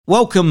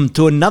Welcome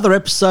to another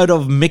episode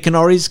of Mick and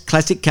Ori's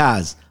Classic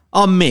Cars.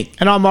 I'm Mick.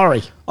 And I'm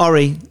Ori.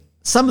 Ori,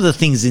 some of the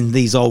things in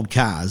these old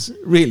cars,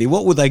 really,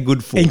 what were they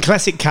good for? In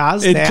classic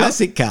cars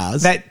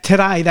that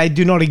today they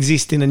do not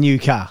exist in a new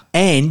car.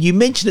 And you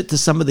mentioned it to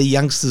some of the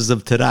youngsters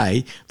of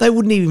today, they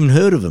wouldn't even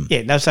heard of them.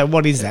 Yeah, no, so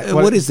what is that?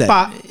 What is that?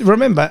 But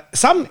remember,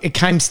 some it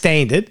came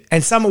standard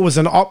and some it was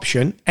an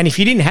option. And if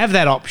you didn't have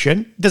that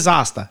option,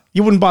 disaster.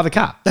 You wouldn't buy the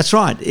car. That's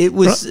right. It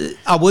was,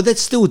 well,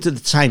 that's still the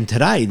same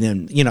today.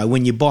 Then, you know,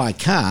 when you buy a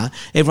car,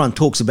 everyone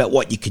talks about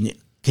what you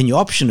can you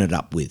option it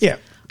up with. Yeah,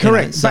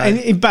 correct.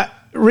 But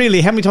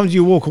really, how many times do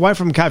you walk away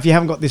from a car if you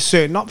haven't got this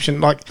certain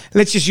option? Like,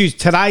 let's just use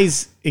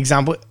today's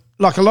example.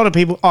 Like a lot of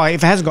people,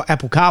 if it hasn't got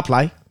Apple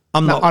CarPlay, I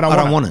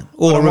don't want it.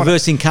 Or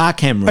reversing car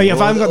camera. Oh, yeah,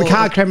 if I haven't got the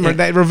car camera,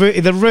 the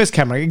reverse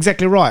camera,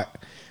 exactly right.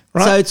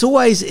 So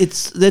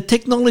it's the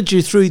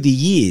technology through the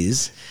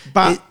years,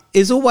 but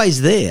is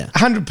always there.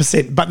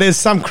 100%. But there's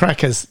some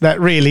crackers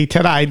that really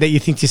today that you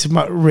think to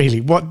yourself,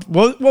 really, what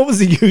was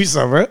the use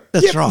of it?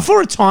 That's right.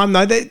 For a time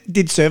though, they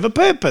did serve a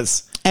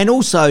purpose. And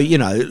also, you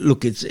know,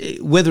 look, it's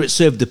whether it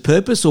served a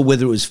purpose or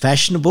whether it was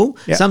fashionable.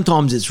 Yep.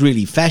 Sometimes it's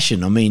really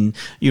fashion. I mean,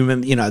 you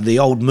remember, you know, the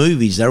old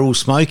movies, they're all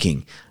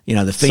smoking. You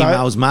know, the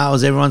females,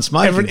 males, everyone's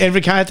smoking.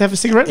 Every car had to have a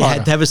cigarette lighter.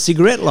 Had to have a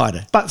cigarette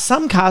lighter. But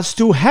some cars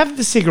still have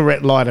the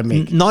cigarette lighter,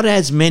 Mick. Not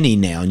as many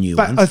now, new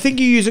ones. But I think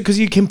you use it because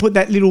you can put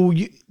that little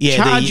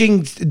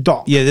charging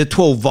dock. Yeah, the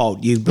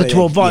 12-volt. The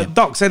 12-volt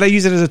dock. So they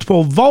use it as a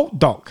 12-volt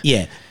dock.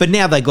 Yeah, but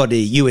now they got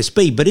a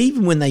USB. But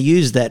even when they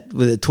use that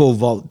with a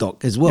 12-volt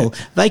dock as well,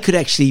 they could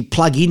actually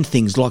plug in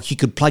things like you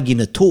could plug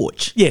in a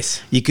torch.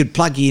 Yes. You could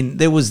plug in,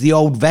 there was the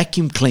old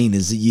vacuum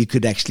cleaners that you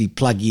could actually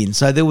plug in.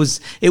 So it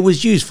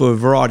was used for a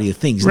variety of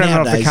things.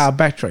 Ran off the car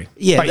battery.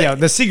 Yeah. But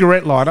the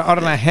cigarette lighter, I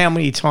don't know how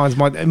many times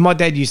my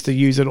dad used to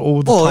use it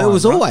all the time. Oh, it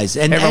was always.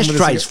 And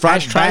ashtrays,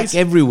 front, back,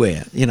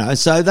 everywhere. You know,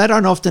 so they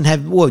don't often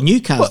have,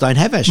 new cars don't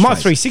have ashtrays. My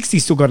 360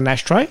 still got an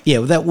ashtray. Yeah,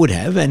 well, that would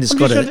have. And it's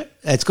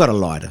got a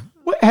lighter.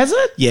 Has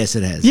it? Yes,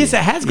 it has. Yes,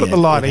 it has got the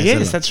lighter.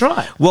 Yes, that's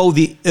right. Well,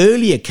 the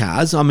earlier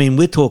cars, I mean,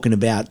 we're talking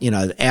about, you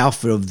know, the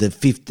Alfa of the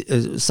 50,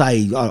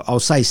 I'll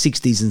say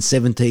 60s and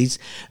 70s.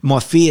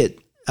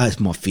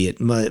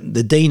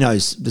 The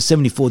Dinos, the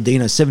 74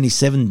 Dino,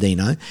 77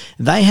 Dino,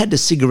 they had the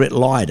cigarette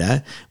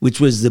lighter, which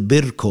was the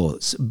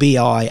Birco,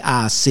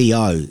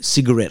 B-I-R-C-O,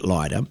 cigarette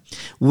lighter,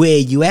 where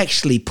you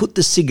actually put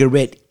the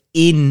cigarette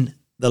in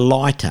the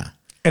lighter.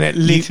 And it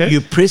lit it?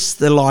 You press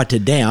the lighter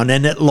down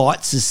and it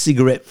lights the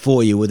cigarette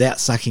for you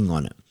without sucking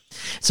on it.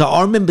 So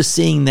I remember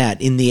seeing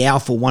that in the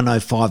Alfa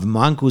 105.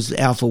 My uncle's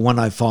Alfa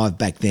 105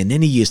 back then.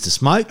 Then he used to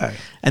smoke,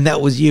 and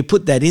that was, you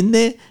put that in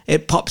there,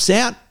 it pops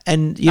out,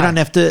 and you don't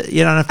have to.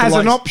 As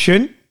an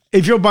option,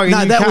 if you're buying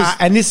a new car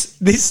and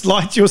this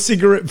lights your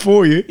cigarette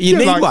for you, you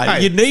need like, one.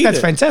 Hey, you need that's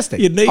it. fantastic.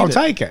 You need I'll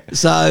take it.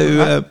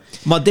 So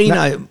my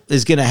Dino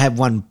is going to have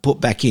one put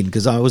back in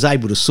because I was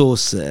able to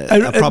source a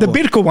proper, the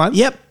Birco one.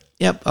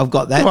 Yep, I've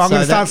got that. Well, I'm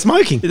going to start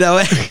smoking.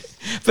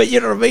 But you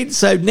know what I mean?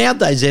 So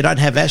nowadays they don't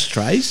have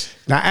ashtrays.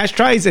 No,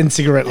 ashtrays and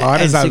cigarette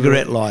lighters. And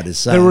cigarette lighters.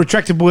 So. The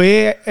retractable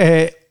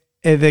air,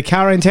 the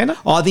car antenna?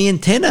 Oh, the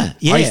antenna,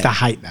 yeah. I used to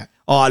hate that.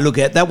 Oh, look,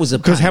 that was a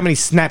because how many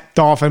snapped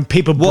off and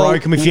people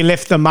broke them. If you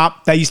left them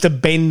up, they used to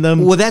bend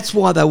them. Well, that's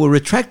why they were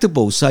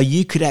retractable, so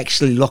you could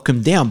actually lock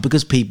them down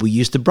because people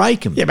used to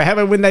break them. Yeah, but how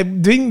about when they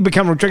didn't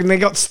become retractable, they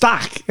got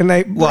stuck and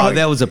they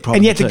that was a problem.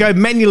 And you had to go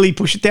manually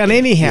push it down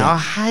anyhow. Yeah. I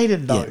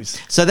hated those.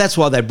 Yeah. So that's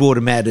why they brought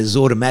them out as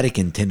automatic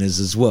antennas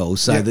as well,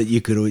 so that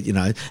you could, you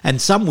know,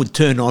 and some would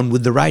turn on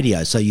with the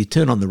radio. So you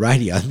turn on the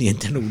radio and the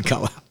antenna would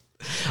go up.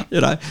 You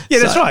know,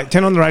 that's right.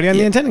 Turn on the radio and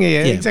the antenna.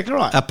 Yeah, exactly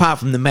right. Apart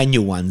from the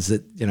manual ones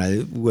that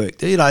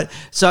worked. You know,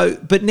 so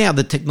but now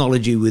the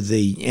technology with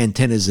the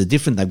antennas are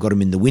different. They've got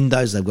them in the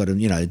windows. They've got them,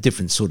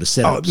 different sort of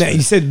setups. Oh, now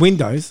you said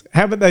windows.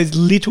 How about those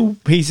little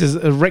pieces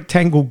of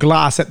rectangle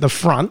glass at the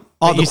front?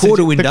 Oh, the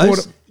quarter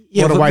windows.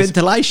 Yeah, for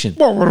ventilation.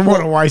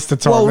 What a waste of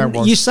time that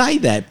was. You say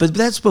that, but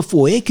that's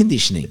before air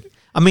conditioning.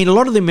 I mean, a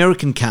lot of the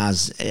American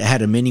cars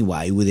had them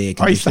anyway with air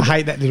conditioning. I used to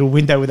hate that little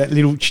window with that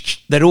little...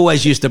 That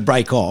always used to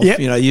break off. Yep.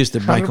 Used to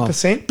break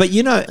 100%. Off. But,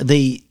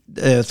 the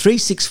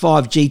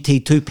 365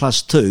 GT2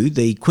 Plus 2,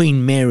 the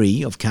Queen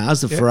Mary of cars,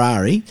 the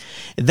Ferrari,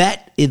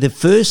 that in the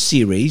first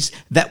series,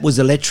 that was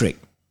electric.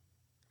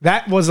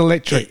 That was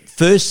electric.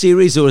 First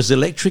series it was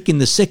electric. In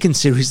the second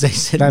series, they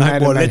said no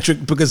more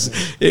electric because,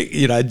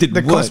 it didn't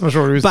work. Cosmos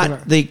was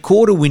but the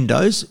quarter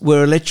windows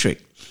were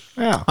electric.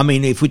 Yeah. I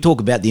mean, if we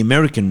talk about the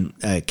American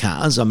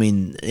cars, I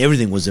mean,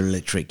 everything was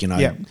electric,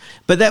 Yeah.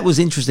 But that was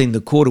interesting, the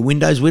quarter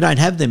windows. We don't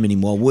have them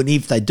anymore. Well,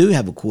 if they do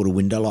have a quarter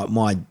window like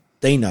my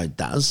Dino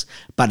does,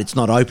 but it's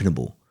not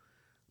openable.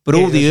 But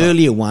all the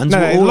earlier ones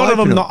were all a lot openable. of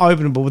them not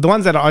openable. But the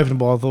ones that are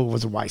openable, I thought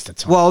was a waste of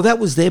time. Well, that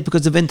was there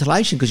because of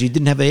ventilation, because you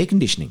didn't have air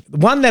conditioning. The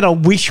one that I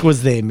wish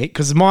was there, Mick,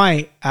 because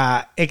my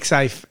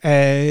XA,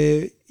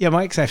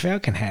 my XA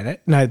Falcon had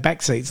it. No,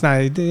 back seats.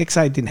 No, the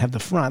XA didn't have the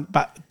front,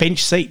 but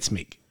bench seats,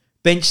 Mick.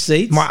 Bench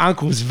seats? My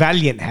uncle's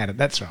Valiant had it,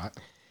 that's right.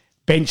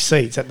 bench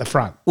seats at the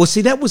front. Well,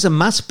 see, that was a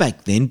must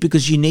back then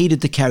because you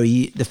needed to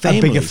carry the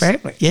families. A bigger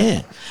family.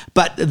 Yeah.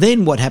 But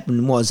then what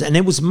happened was, and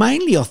it was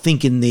mainly, I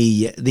think, in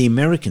the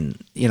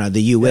American,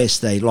 the US,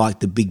 they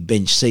liked the big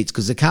bench seats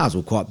because the cars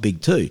were quite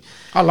big too.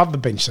 I love the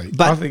bench seat.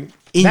 But I think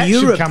in that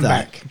Europe, should come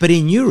back. But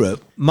in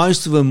Europe,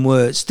 most of them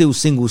were still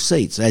single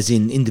seats, as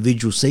in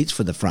individual seats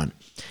for the front.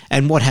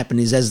 And what happened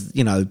is, as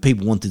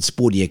people wanted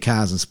sportier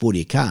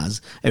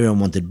cars, everyone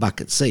wanted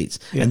bucket seats.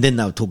 Yeah. And then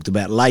they talked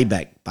about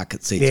layback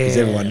bucket seats because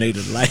everyone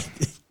needed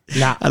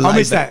I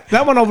missed that.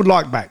 That one I would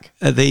like back.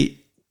 The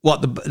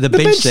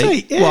bench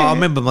seat? Yeah. Well, I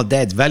remember my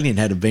dad's Valiant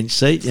had a bench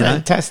seat.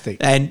 Fantastic.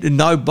 And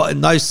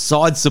no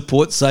side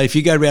support. So if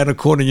you go around a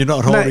corner, you're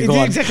not holding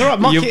on. Exactly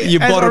right. Your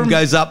bottom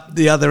goes up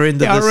the other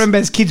end of I remember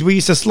as kids we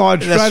used to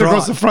slide straight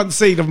across the front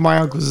seat of my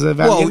uncle's Valiant.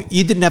 Well,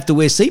 you didn't have to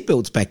wear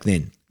seatbelts back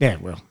then. Yeah,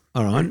 well.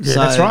 All right. Yeah,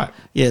 that's right.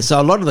 Yeah,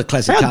 so a lot of the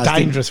classic cars... How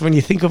dangerous when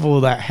you think of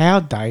all that. How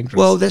dangerous.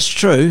 Well, that's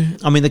true.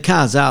 I mean, the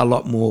cars are a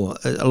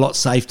lot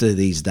safer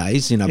these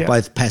days,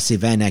 both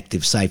passive and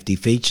active safety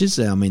features.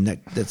 I mean,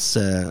 that's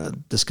a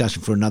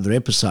discussion for another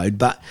episode.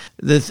 But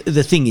the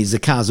thing is, the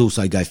cars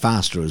also go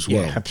faster as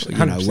well,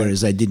 whereas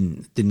they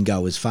didn't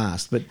go as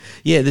fast. But,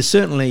 yeah, there's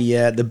certainly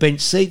the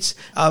bench seats.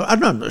 I'm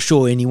not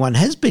sure anyone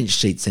has bench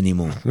seats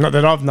anymore. Not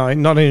that I've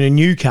known. Not in a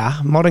new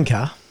car, modern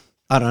car.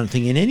 I don't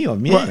think in any of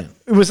them, yeah. Well,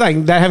 we're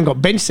saying they haven't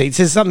got bench seats.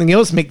 There's something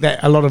else, Mick,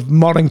 that a lot of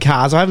modern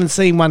cars, I haven't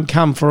seen one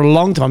come for a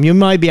long time. You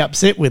may be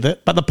upset with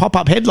it, but the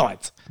pop-up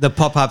headlights. The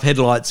pop-up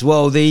headlights.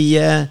 Well, See,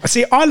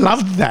 I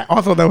loved that.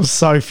 I thought that was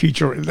so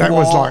future. That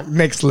was like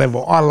next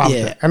level. I loved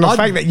it. And the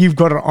fact that you've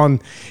got it on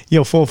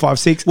your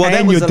 456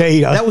 and your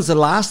Dita. That was the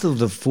last of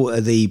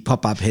the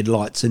pop-up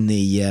headlights in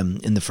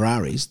the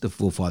Ferraris, the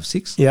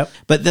 456. Yep.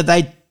 But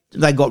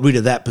they got rid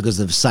of that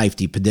because of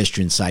safety,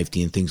 pedestrian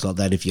safety and things like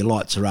that if your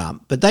lights are up.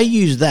 But they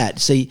used that.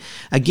 See,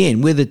 again,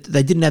 they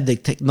didn't have the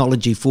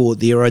technology for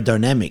the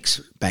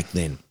aerodynamics back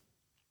then.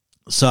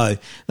 So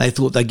they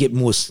thought they'd get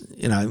more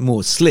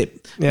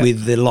slip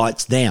with the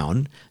lights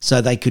down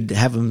so they could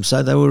have them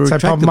so they were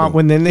retractable. So pop them up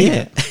when they're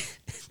needed. Yeah.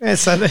 Yeah,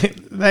 so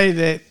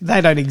they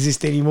don't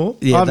exist anymore.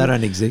 Yeah, they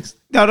don't exist.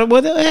 No,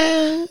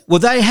 well,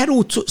 they had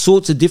all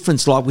sorts of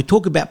different, like we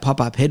talk about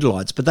pop-up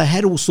headlights, but they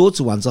had all sorts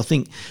of ones. I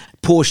think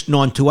Porsche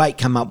 928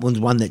 come up with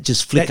one that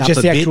just flick up a bit.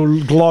 Just the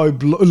actual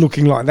globe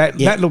looking like that.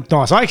 Yeah. That looked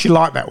nice. I actually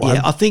like that one.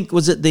 Yeah, I think,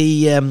 was it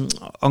I'm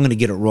going to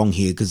get it wrong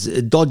here because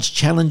Dodge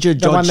Challenger,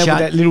 the one with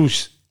that little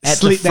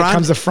slit that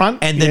comes the front,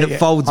 and then it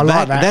folds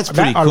back. Like that's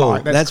pretty cool.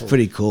 That's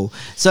pretty cool.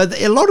 So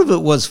a lot of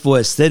it was for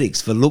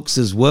aesthetics, for looks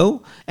as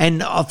well.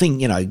 And I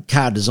think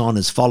car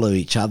designers follow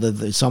each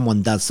other.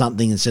 Someone does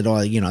something and said,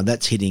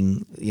 that's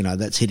hitting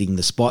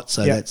the spot.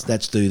 So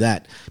let's do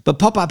that. But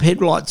pop up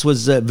headlights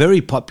was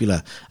very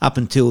popular up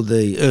until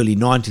the early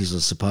 90s, I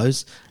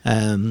suppose.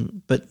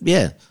 But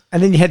yeah,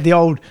 and then you had the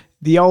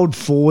old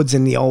Fords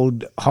and the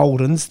old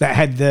Holdens that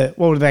had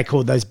what were they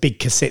called? Those big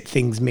cassette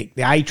things, Mick,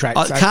 the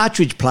A-tracks.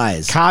 Cartridge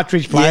players.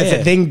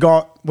 That then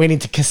went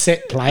into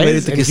cassette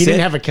players. If you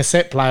didn't have a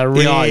cassette player,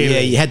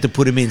 really. You had to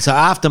put them in. So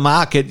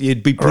aftermarket,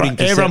 you'd be putting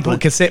cassette everyone put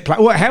cassette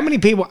player. Well, how many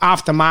people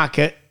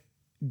aftermarket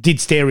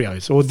did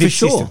stereos or did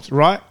systems,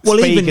 right? Well,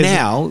 speakers. Even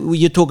now,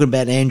 you're talking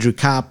about Android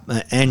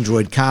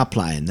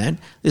CarPlay and that.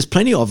 There's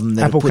plenty of them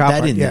that Apple put CarPlay,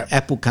 that in there.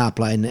 Apple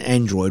CarPlay and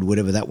Android,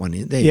 whatever that one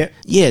is.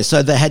 Yeah,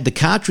 so they had the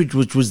cartridge,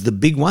 which was the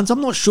big ones.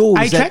 I'm not sure.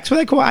 A-tracks, what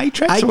they call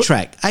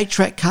A-tracks?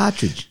 A-track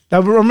cartridge. I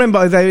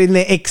remember they were in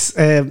the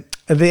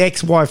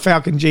XY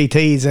Falcon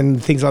GTs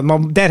and things like that.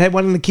 My dad had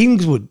one in the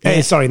Kingswood.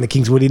 In the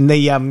Kingswood, in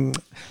the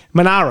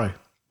Monaro.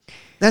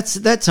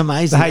 That's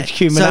amazing. The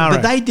HQ Monaro.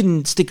 But they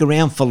didn't stick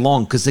around for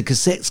long because the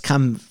cassettes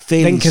come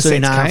fairly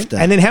soon after.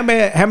 And then how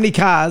many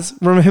cars?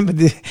 Do you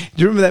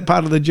remember that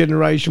part of the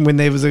generation when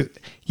there was you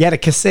had a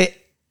cassette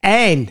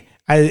and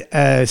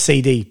a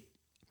CD?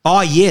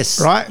 Oh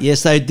yes, right.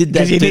 Yes, they did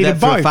that. Because you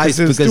needed both. Because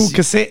there was still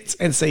cassettes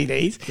and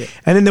CDs,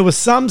 and then there were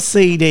some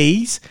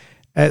CDs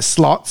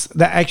slots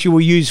that actually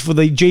were used for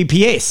the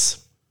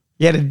GPS.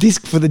 You had a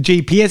disc for the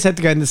GPS, had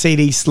to go in the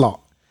CD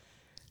slot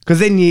because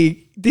then you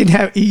needed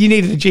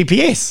a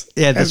GPS.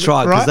 Yeah, that's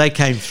right, because they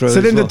came through. So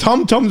then the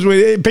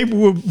TomToms people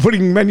were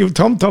putting manual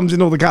TomToms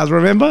in all the cars,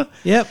 remember?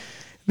 Yep.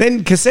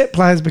 Then cassette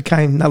players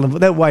became null and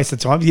void. They're a waste of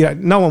time.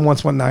 No one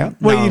wants one now.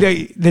 Well,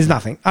 there's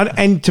nothing.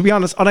 And to be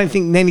honest, I don't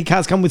think any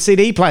cars come with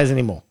CD players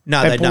anymore.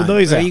 No, they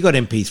don't. So you got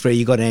MP3,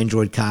 you got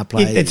Android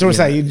CarPlay. It's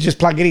also you just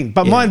plug it in.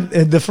 But mine,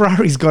 the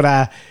Ferrari's got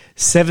a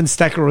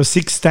 7-stacker or a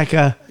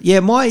 6-stacker. Yeah,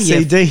 my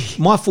CD.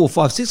 My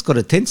 456 got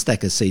a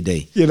 10-stacker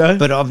CD.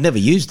 But I've never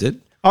used it.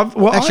 I'm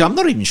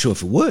not even sure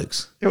if it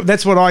works.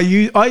 That's what I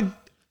use. I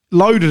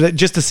loaded it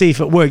just to see if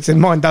it works, and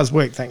mine does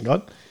work, thank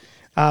God.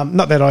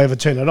 Not that I ever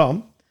turn it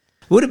on.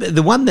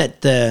 The one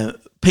that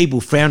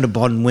people frowned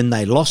upon when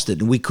they lost it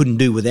and we couldn't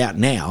do without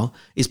now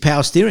is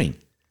power steering.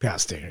 Power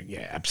steering,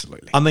 yeah,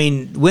 absolutely. I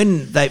mean,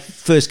 when they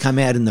first came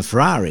out in the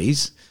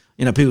Ferraris,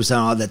 people say,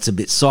 "Oh, that's a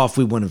bit soft.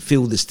 We want to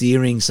feel the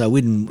steering," so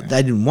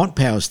they didn't want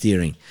power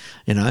steering,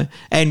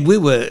 And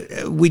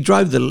we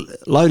drove the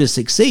Lotus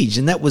Exige,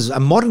 and that was a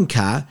modern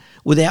car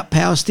without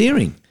power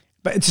steering.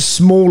 But it's a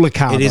smaller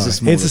car. It is a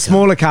smaller It's a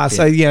smaller car. car.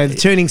 So, the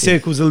turning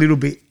circle's a little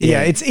bit,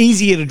 Yeah. it's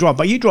easier to drive.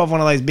 But you drive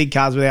one of those big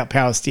cars without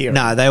power steering.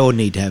 No, they all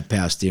need to have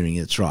power steering.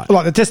 That's right.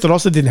 Like the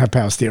Testarossa didn't have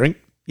power steering.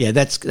 Yeah,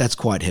 that's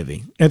quite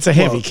heavy. It's a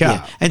heavy car.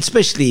 Yeah. And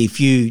especially if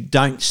you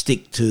don't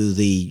stick to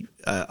the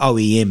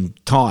OEM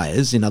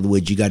tyres. In other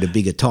words, you go to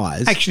bigger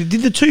tyres. Actually,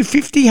 did the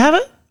 250 have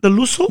it? The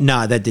Lussel?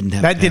 No, that didn't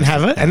have. That didn't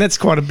have it, and that's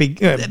quite a big,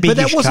 But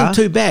that wasn't car.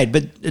 too bad.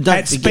 But don't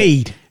At forget-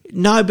 speed.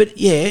 No, but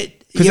yeah.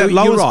 Because you're- at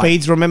lower you're right.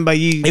 speeds, remember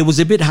you... It was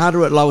a bit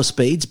harder at lower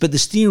speeds, but the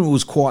steering wheel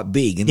was quite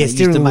big, and Yeah, they used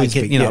steering to wheel make was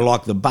it, big, you know, yeah.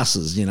 like the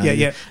buses, you know,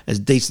 Yeah. as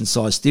decent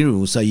sized steering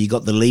wheel. So you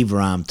got the lever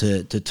arm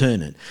to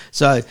turn it.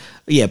 So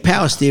yeah,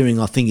 power steering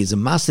I think is a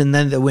must. And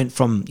then they went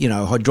from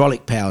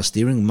hydraulic power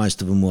steering.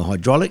 Most of them were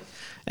hydraulic,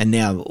 and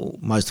now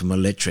most of them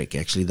are electric.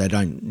 Actually, they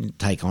don't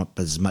take up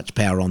as much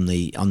power on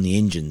the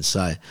engine.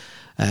 So.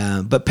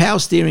 But power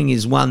steering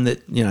is one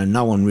that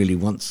no one really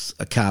wants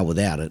a car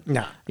without it.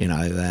 No.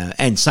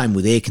 And same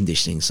with air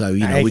conditioning. So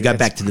we go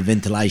back to the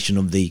ventilation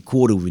of the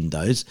quarter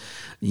windows.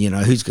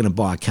 Who's going to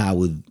buy a car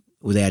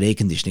without air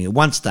conditioning? At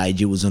one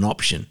stage, it was an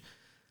option,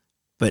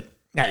 but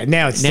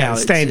now it's now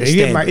it's standard.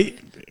 standard. Mate,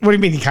 what do you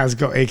mean your car's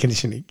got air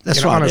conditioning?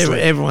 That's right. Honestly.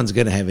 Everyone's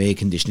going to have air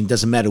conditioning.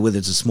 Doesn't matter whether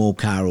it's a small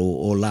car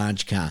or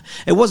large car.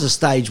 It was a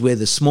stage where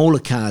the smaller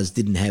cars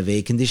didn't have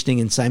air conditioning,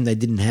 and same they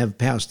didn't have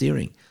power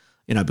steering.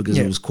 Because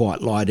it was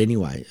quite light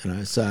anyway.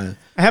 So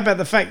How about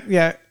the fact,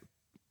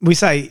 we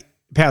say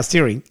power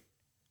steering,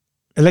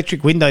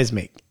 electric windows,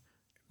 Mick.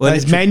 Well,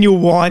 Those manual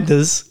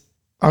winders,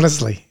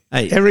 honestly,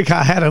 Hey, every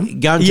car had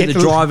them. going to the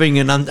driving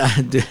and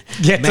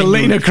You had to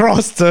lean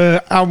across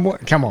to,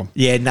 come on.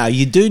 Yeah, no,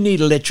 you do need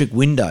electric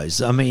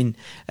windows. I mean,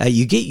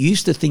 you get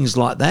used to things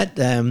like that.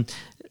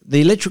 The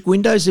electric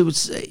windows, it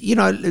was,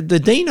 the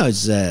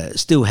Dinos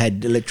still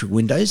had electric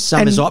windows.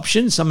 Some as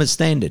option, some as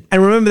standard.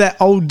 And remember that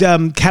old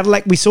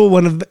Cadillac we saw,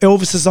 one of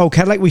Elvis's old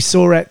Cadillac we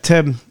saw at,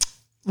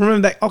 remember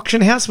that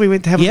auction house we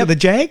went to have a look at the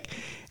Jag?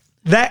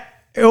 That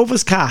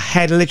Elvis car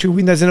had electric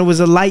windows, and it was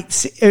a late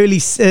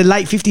 50s,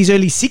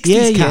 early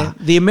 60s car. Yeah.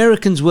 The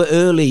Americans were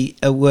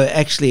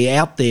actually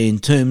out there in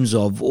terms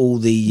of all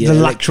the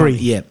luxury.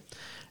 Yeah,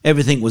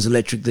 everything was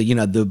electric.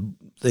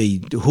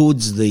 The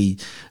hoods, the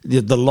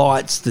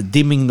lights, the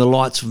dimming the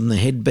lights from the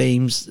head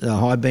beams,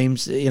 high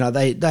beams.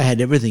 They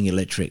had everything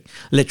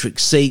electric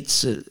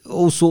seats,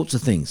 all sorts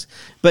of things.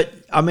 But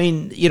I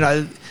mean,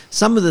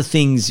 some of the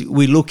things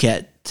we look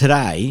at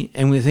today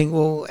and we think,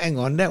 well, hang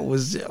on,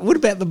 what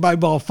about the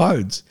mobile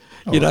phones?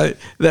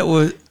 That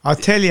was. I'll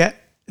tell you,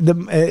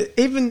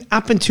 even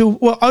up until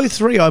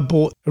 03, I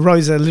bought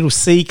Rose a little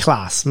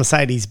C-Class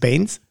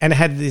Mercedes-Benz, and it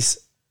had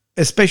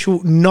a special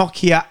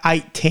Nokia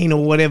 810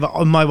 or whatever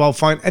on mobile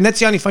phone, and that's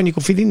the only phone you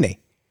could fit in there.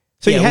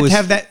 So you had to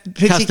have that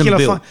particular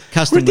phone.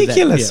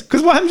 Ridiculous.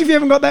 Because what happens if you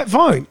haven't got that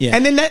phone? Yeah.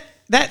 And then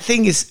that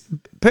thing is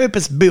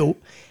purpose built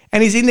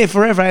and is in there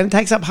forever, and it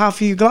takes up half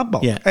of your glove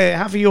box,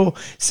 half of your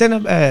center.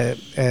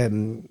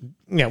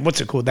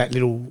 What's it called? That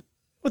little.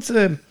 What's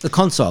the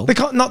console?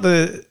 Not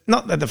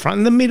at the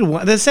front, the middle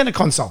one, the center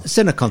console.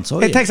 Center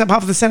console. It takes up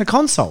half of the center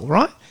console,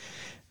 right?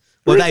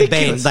 Well,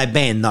 Ridiculous. they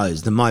banned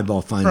those, the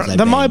mobile phones. Right. They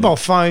The banned mobile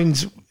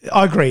phones,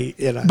 I agree.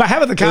 But how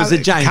about the It was car,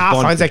 a James car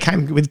Bond phones? thing. They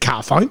came with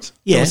car phones.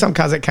 Yeah. There were some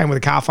cars that came with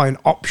a car phone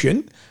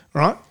option,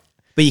 right?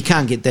 But you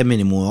can't get them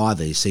anymore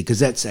either, you see, because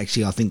that's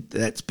actually, I think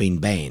that's been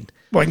banned.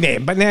 Well, yeah,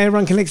 but now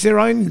everyone connects their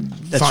own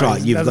That's phone.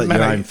 right. You've Doesn't got your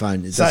matter. own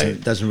phone. It So,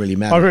 doesn't really I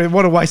matter. agree.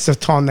 What a waste of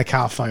time the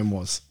car phone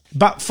was.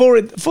 But for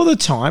the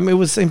time, it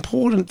was an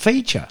important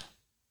feature,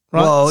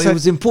 right? Well, So- it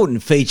was an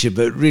important feature,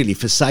 but really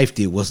for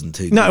safety, it wasn't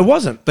too good. No, it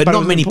wasn't. But But it not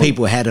was many important.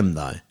 people had them,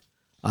 though.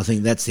 I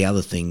think that's the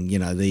other thing.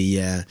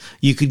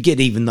 You could get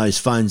even those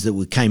phones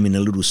that came in a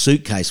little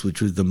suitcase,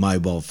 which was the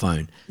mobile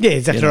phone. Yeah,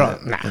 exactly right.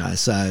 Nah.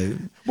 So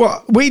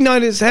Well, we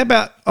noticed, how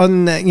about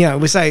on,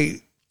 we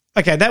say,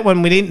 okay, that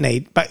one we didn't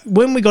need, but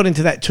when we got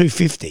into that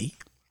 250,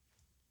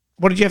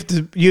 what did you have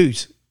to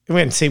use? We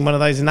hadn't seen one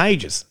of those in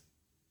ages.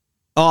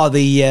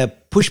 the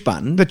push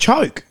button. The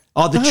choke.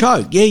 The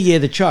choke. Yeah,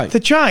 the choke. The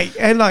choke.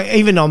 And like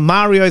even on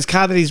Mario's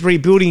car that he's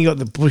rebuilding, you got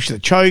to push the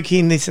choke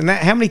in, this and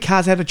that. How many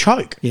cars had a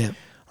choke? Yeah.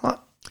 Right.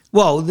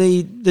 Well,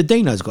 the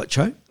Dino's got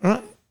choke.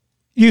 Right.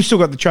 You've still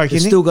got the choke in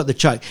It's there? still got the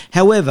choke.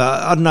 However,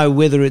 I don't know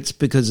whether it's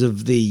because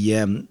of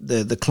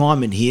the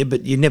climate here,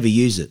 but you never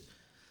use it.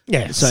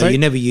 Yeah. So you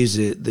never use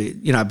it.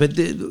 But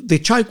the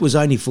choke was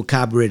only for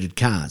carbureted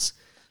cars.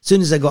 As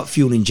soon as they got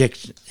fuel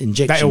injection,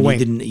 all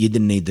went. you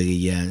didn't need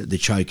the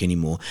choke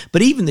anymore.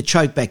 But even the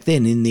choke back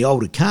then in the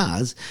older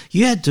cars,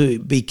 you had to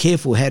be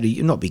careful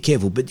not be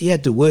careful, but you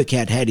had to work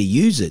out how to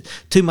use it.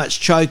 Too much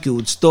choke, it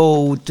would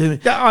stall.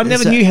 I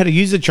never knew how to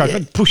use the choke.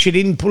 I'd push it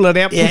in, pull it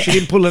out, push it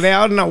in, pull it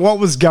out. I don't know what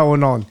was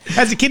going on.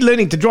 As a kid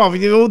learning to drive,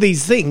 you do all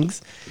these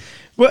things.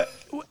 Well,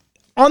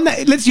 on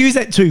that, let's use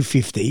that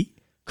 250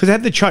 because it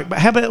had the choke. But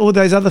how about all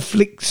those other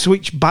flick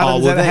switch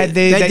buttons that it had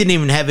there? They didn't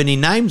even have any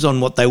names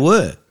on what they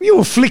were. You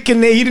were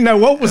flicking there. You didn't know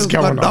what was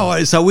going on.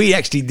 No, so we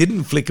actually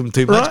didn't flick them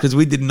too much Right. because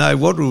we didn't know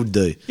what it would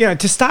do.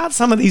 To start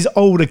some of these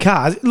older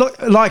cars,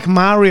 like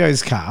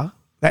Mario's car,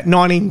 that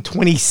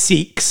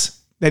 1926,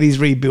 that he's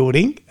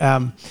rebuilding.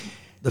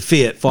 The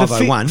Fiat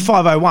 501.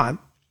 501.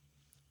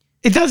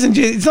 It doesn't.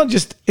 It's not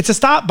just. It's a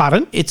start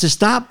button. It's a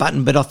start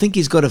button, but I think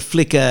he's got to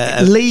flick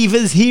a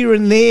Levers here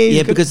and there.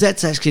 yeah, because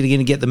that's actually going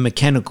to get the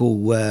mechanical.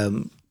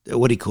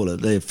 What do you call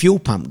it? The fuel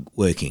pump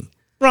working.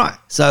 Right.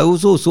 So it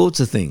was all sorts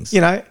of things.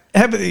 You know,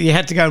 you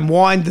had to go and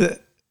wind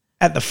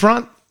at the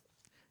front.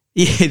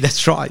 Yeah,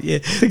 that's right. Yeah,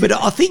 but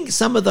I think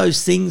some of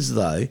those things,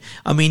 though,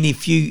 I mean,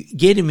 if you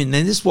get them in,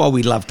 and this is why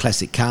we love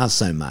classic cars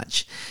so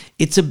much.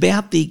 It's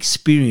about the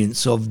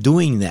experience of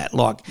doing that.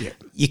 Like,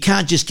 you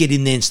can't just get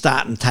in there and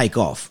start and take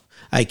off.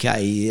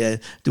 Okay,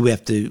 do we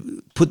have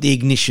to put the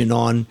ignition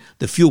on?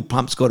 The fuel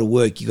pump's got to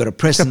work. You got to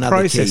press another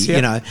process, key. yeah.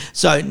 You know,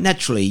 so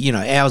naturally, you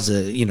know, ours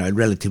are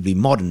relatively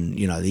modern.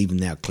 You know,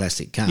 even our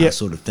classic car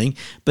sort of thing.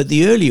 But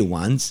the earlier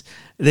ones,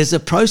 there's a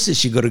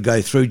process you got to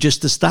go through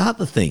just to start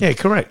the thing. Yeah,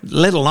 correct.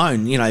 Let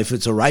alone, if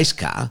it's a race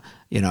car,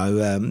 you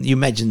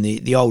imagine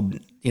the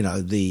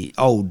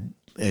old,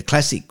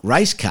 classic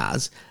race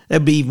cars,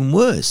 that'd be even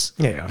worse.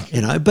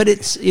 Yeah. But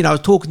it's, I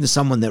was talking to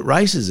someone that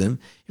races them,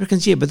 he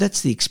reckons, yeah, but that's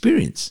the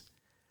experience.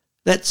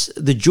 That's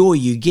the joy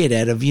you get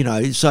out of,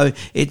 so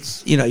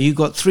it's, you've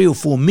got 3 or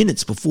 4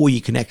 minutes before you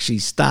can actually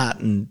start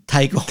and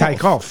take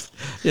off.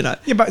 Yeah,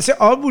 but so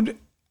I would,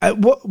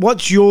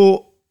 what's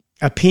your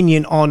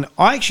opinion on,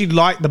 I actually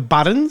like the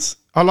buttons.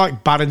 I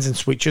like buttons and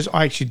switches.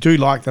 I actually do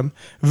like them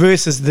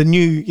versus the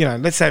new,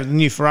 let's say the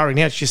new Ferrari.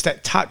 Now it's just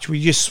that touch where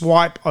you just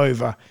swipe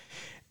over.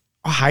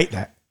 I hate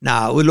that.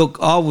 No, well, look,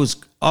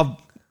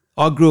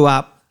 I grew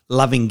up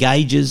loving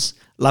gauges,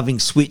 loving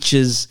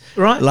switches,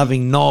 right?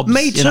 Loving knobs.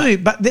 Me too.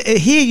 But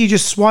here you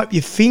just swipe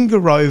your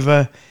finger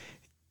over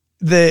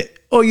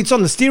it's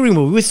on the steering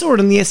wheel. We saw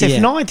it in the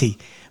SF90.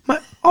 Yeah.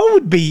 I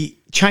would be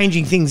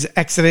changing things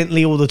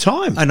accidentally all the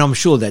time. And I'm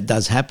sure that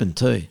does happen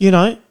too.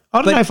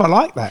 I don't know if I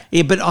like that.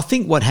 Yeah, but I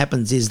think what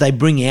happens is they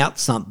bring out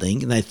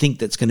something and they think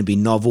that's going to be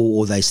novel,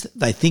 or they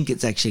think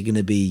it's actually going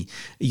to be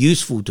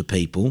useful to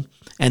people,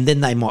 and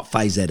then they might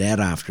phase that out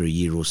after a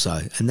year or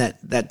so, and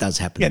that does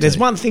happen. Yeah, there's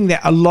one thing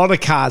that a lot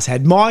of cars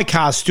had. My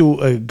car still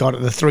got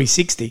it, the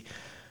 360,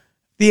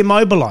 the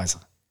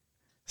immobilizer.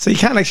 So you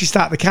can't actually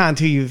start the car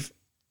until you've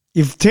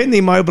turned the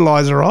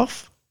immobilizer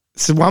off.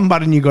 It's one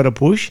button you got to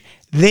push,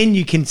 then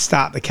you can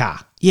start the car.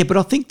 Yeah, but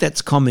I think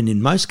that's common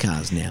in most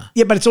cars now.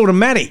 Yeah, but it's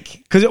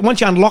automatic because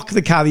once you unlock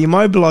the car, the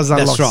immobilizer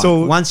unlocks. That's right.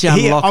 So once you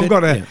unlock I've got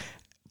to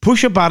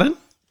push a button.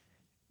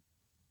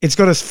 It's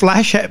got to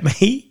flash at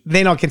me.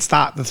 Then I can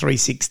start the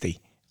 360.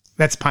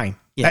 That's pain.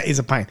 Yeah. That is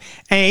a pain.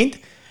 And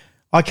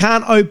I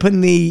can't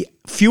open the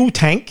fuel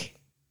tank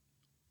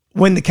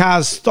when the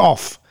car's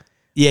off.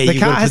 Yeah, the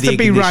car has to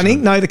be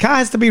running. No, the car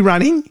has to be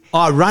running.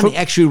 Oh, running,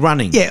 actually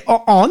running. Yeah,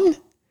 on.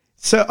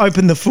 So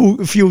open the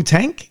fuel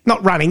tank,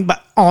 not running,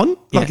 but on,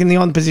 like in the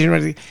on position,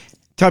 ready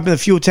to open the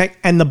fuel tank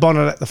and the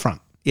bonnet at the front.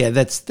 Yeah,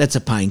 that's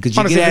a pain because you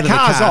honestly, get out of the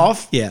car's car.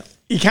 Off. Yeah,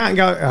 you can't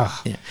go.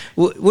 Oh. Yeah.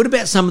 Well, what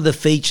about some of the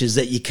features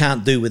that you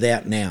can't do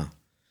without now?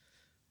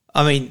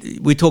 I mean,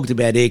 we talked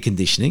about air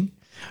conditioning.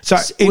 So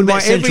what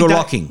about central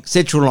locking?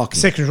 Central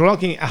locking. Central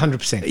locking,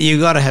 100%. You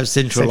got to have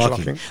central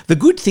locking. The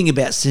good thing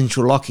about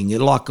central locking,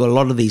 like a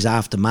lot of these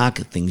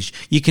aftermarket things,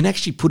 you can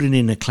actually put it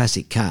in a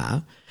classic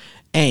car,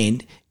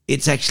 and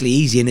it's actually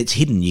easy and it's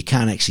hidden. You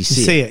can't actually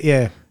see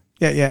it.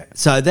 Yeah.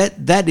 So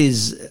that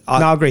is...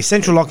 I agree.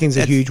 Central locking is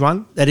a huge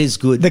one. That is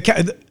good.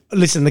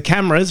 Listen, the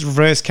cameras,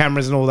 reverse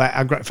cameras and all that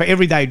are great. For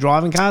everyday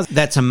driving cars,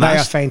 that's a must. They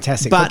are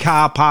fantastic. For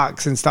car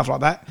parks and stuff like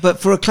that. But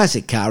for a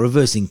classic car,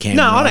 reversing camera...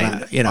 No,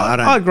 I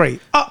don't. I agree.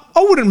 I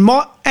wouldn't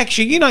mind...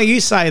 Actually, you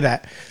say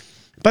that.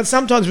 But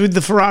sometimes with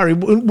the Ferrari,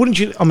 wouldn't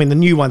you... I mean, the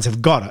new ones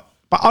have got it.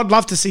 But I'd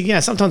love to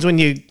see, sometimes when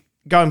you...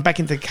 going back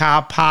into the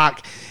car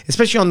park,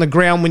 especially on the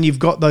ground when you've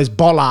got those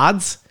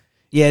bollards.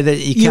 Yeah, that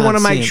you want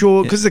to make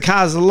sure, because the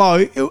cars are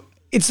low,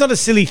 it's not a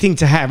silly thing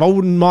to have. I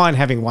wouldn't mind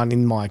having one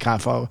in my car.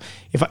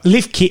 If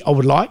lift kit, I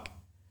would like.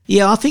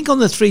 Yeah, I think on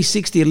the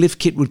 360, a lift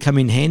kit would come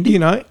in handy.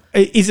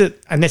 Is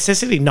it a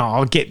necessity? No,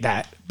 I get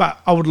that. But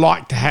I would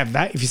like to have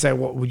that if you say,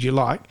 what would you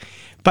like?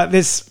 But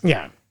there's,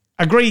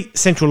 agree,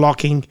 central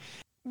locking.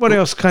 What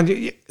else?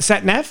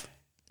 Sat nav?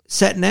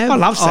 Sat nav? I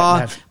love sat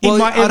nav in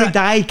my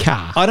everyday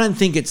car. I don't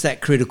think it's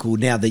that critical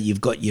now that you've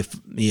got your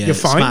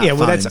phone. Yeah,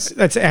 well,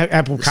 that's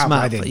Apple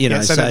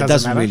CarPlay. So it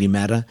doesn't really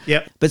matter.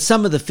 Yep. But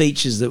some of the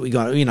features that we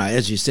got,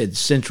 as you said,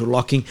 central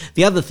locking.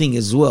 The other thing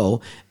as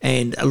well,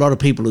 and a lot of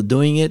people are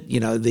doing it,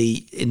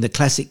 in the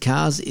classic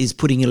cars, is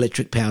putting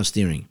electric power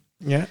steering.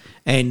 Yeah.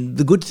 And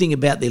the good thing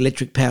about the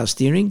electric power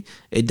steering,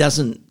 it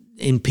doesn't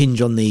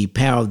impinge on the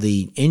power of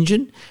the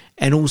engine,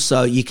 and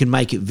also you can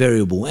make it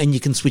variable and you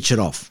can switch it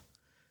off.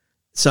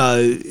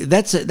 So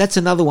that's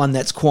another one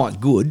that's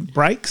quite good.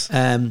 Brakes?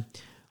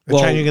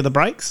 Changing of the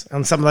brakes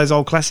on some of those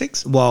old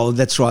classics? Well,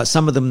 that's right.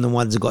 Some of them, the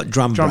ones have got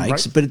drum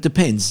brakes, but it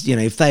depends.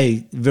 If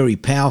they're very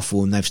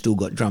powerful and they've still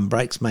got drum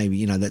brakes,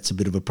 maybe, that's a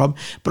bit of a problem.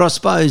 But I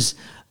suppose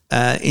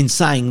in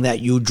saying that,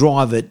 you'll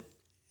drive it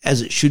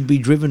as it should be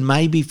driven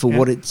maybe for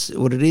what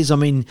it is. I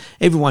mean,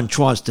 everyone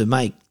tries to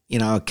make,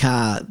 a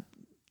car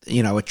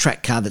a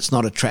track car that's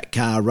not a track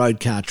car, a road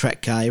car,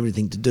 track car,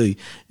 everything to do,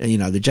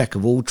 the jack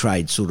of all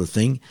trades sort of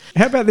thing.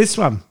 How about this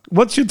one?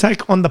 What's your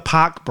take on the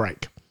park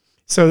brake?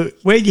 So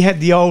where you had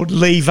the old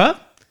lever,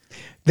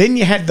 then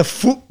you had the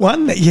foot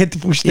one that you had to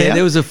push down. Yeah,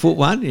 there was a foot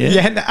one, yeah. You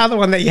had the other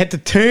one that you had to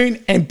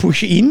turn and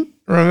push in.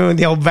 Remember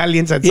the old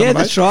Valiants had some of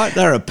those? That's right.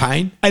 They're a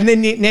pain. And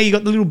then now you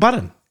got the little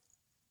button.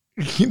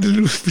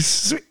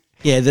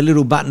 The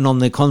little button on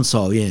the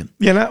console, yeah.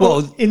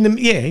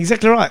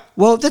 Exactly right.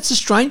 Well, that's a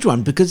strange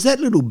one because that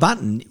little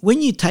button,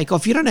 when you take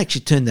off, you don't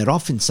actually turn that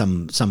off in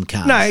some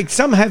cars. No,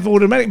 some have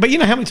automatic. But you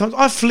know how many times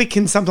I flick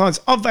and sometimes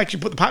I've actually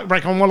put the park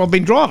brake on while I've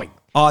been driving.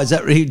 Oh, is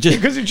that really just...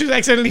 Because it just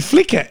accidentally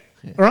flick it,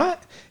 right?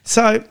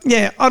 So,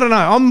 yeah, I don't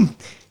know.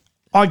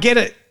 I get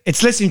it.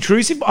 It's less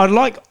intrusive. I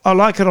like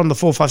it on the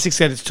 456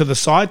 that it's to the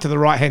side, to the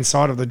right-hand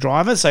side of the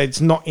driver, so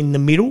it's not in the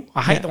middle.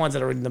 I hate the ones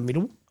that are in the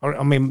middle.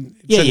 I mean,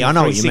 I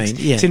know what you mean.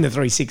 Yeah. It's in the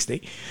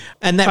 360.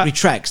 And that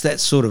retracts.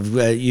 That's sort of...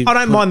 I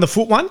don't mind the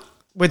foot one,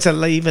 where it's a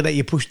lever that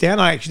you push down.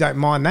 I actually don't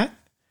mind that.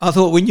 I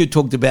thought when you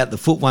talked about the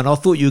foot one, I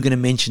thought you were going to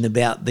mention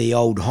about the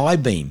old high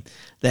beam.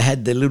 They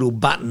had the little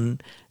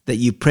button that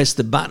you press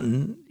the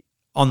button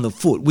on the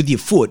foot, with your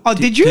foot. Oh,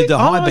 did you? To the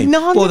high beam.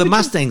 No, well, the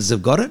Mustangs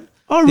have got it.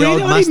 Oh,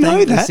 really? I didn't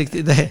know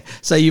that.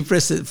 So you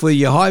press it for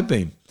your high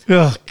beam.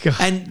 Oh, God.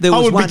 And there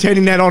was I would be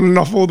turning that on and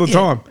off all the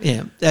time.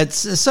 Yeah.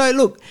 So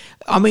look,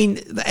 I mean,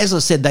 as I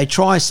said, they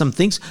try some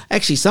things.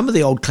 Actually, some of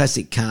the old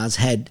classic cars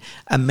had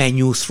a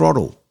manual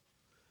throttle.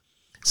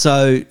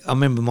 So I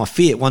remember my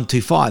Fiat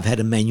 125 had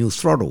a manual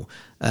throttle.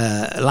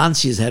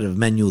 Lancias had a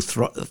manual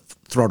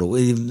throttle.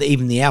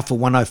 Even the Alfa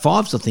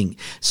 105s, I think.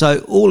 So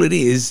all it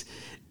is...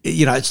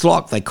 it's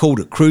like they called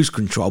it cruise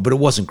control, but it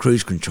wasn't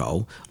cruise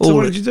control. So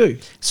what did you do?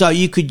 So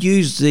you could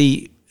use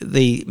the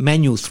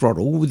manual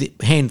throttle with the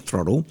hand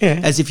throttle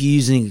as if you're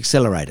using an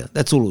accelerator.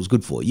 That's all it was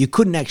good for. You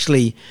could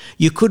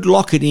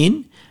lock it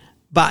in,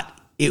 but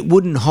it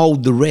wouldn't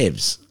hold the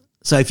revs.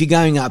 So if you're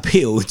going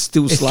uphill, it's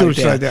still slowed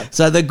down.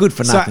 So they're good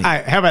for nothing. So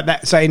how about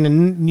that? So in a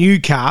new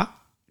car,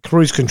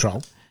 cruise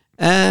control.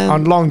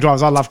 On long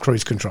drives, I love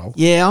cruise control.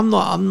 Yeah, I'm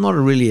not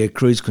really a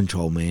cruise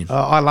control man.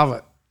 I love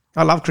it.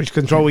 I love cruise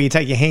control where you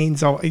take your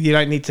hands off. You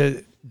don't need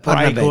to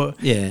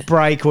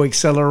brake or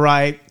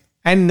accelerate.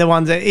 And the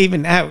ones that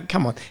even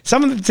come on,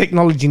 some of the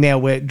technology now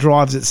where it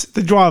drives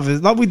the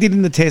drivers, like we did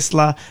in the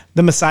Tesla,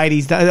 the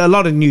Mercedes, a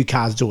lot of new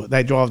cars do it.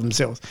 They drive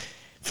themselves.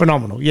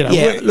 Phenomenal.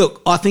 Yeah,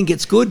 look, I think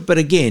it's good. But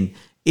again,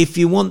 if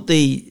you want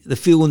the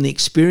feel and the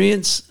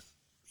experience,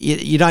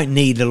 you don't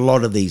need a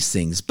lot of these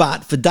things.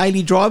 But for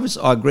daily drivers,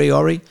 I agree,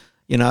 Ori.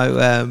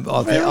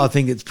 I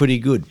think it's pretty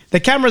good. The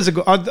cameras are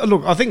good.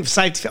 I think for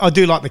safety, I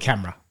do like the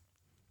camera.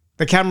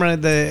 The camera,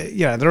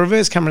 the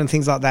reverse camera and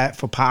things like that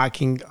for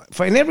parking.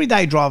 For an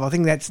everyday drive, I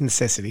think that's a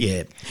necessity.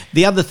 Yeah.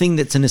 The other thing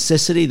that's a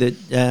necessity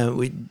that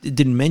we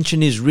didn't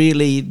mention is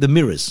really the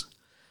mirrors.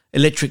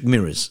 Electric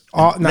mirrors.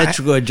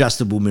 Electrical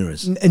adjustable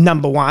mirrors.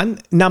 Number one.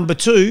 Number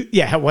two,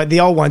 the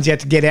old ones you had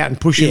to get out and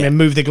push them and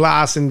move the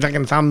glass and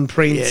fucking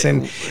thumbprints.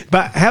 Yeah.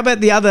 But how about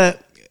the other,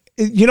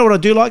 you know what I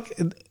do like?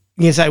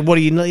 You say, what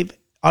do you need?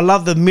 I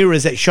love the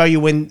mirrors that show you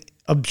when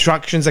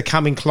obstructions are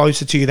coming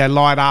closer to you. They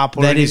light up.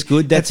 That is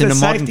good. That's in a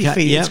modern car.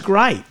 It's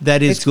great.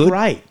 That is good. It's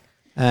great.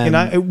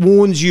 It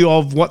warns you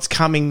of what's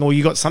coming or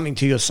you got something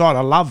to your side.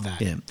 I love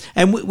that. Yeah.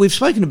 And we've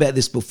spoken about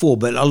this before,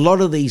 but a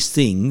lot of these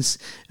things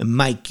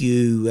make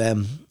you,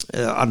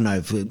 I don't know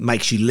if it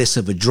makes you less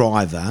of a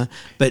driver,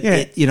 but,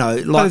 but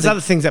there's other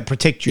things that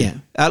protect you.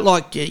 Yeah.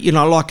 Like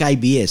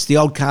ABS. The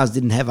old cars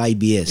didn't have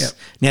ABS. Yep.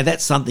 Now,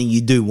 that's something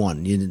you do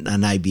want,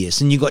 an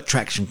ABS. And you've got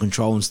traction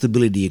control and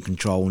stability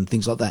control and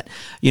things like that.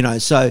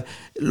 So,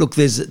 look,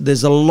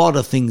 there's a lot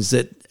of things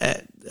that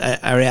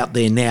are out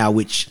there now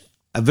which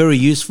are very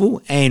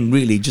useful and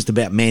really just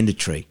about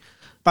mandatory.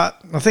 But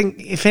I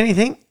think, if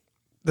anything,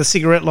 the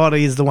cigarette lighter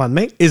is the one,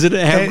 mate. Is it?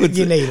 How good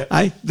you need it?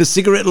 Hey, the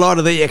cigarette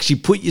lighter that you actually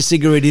put your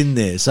cigarette in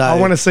there. So I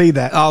want to see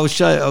that. I'll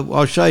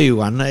show you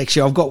one.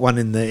 Actually, I've got one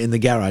in the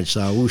garage, so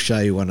I will show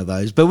you one of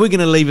those. But we're going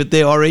to leave it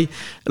there, Ori.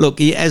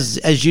 Look,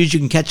 as usual, you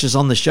can catch us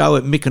on the show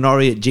at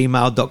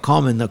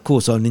mickandori@gmail.com and of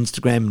course on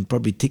Instagram and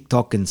probably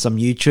TikTok and some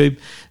YouTube.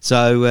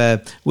 So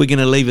we're going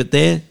to leave it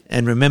there.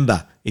 And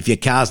remember, if your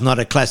car's not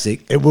a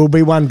classic, it will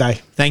be one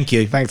day. Thank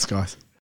you. Thanks, guys.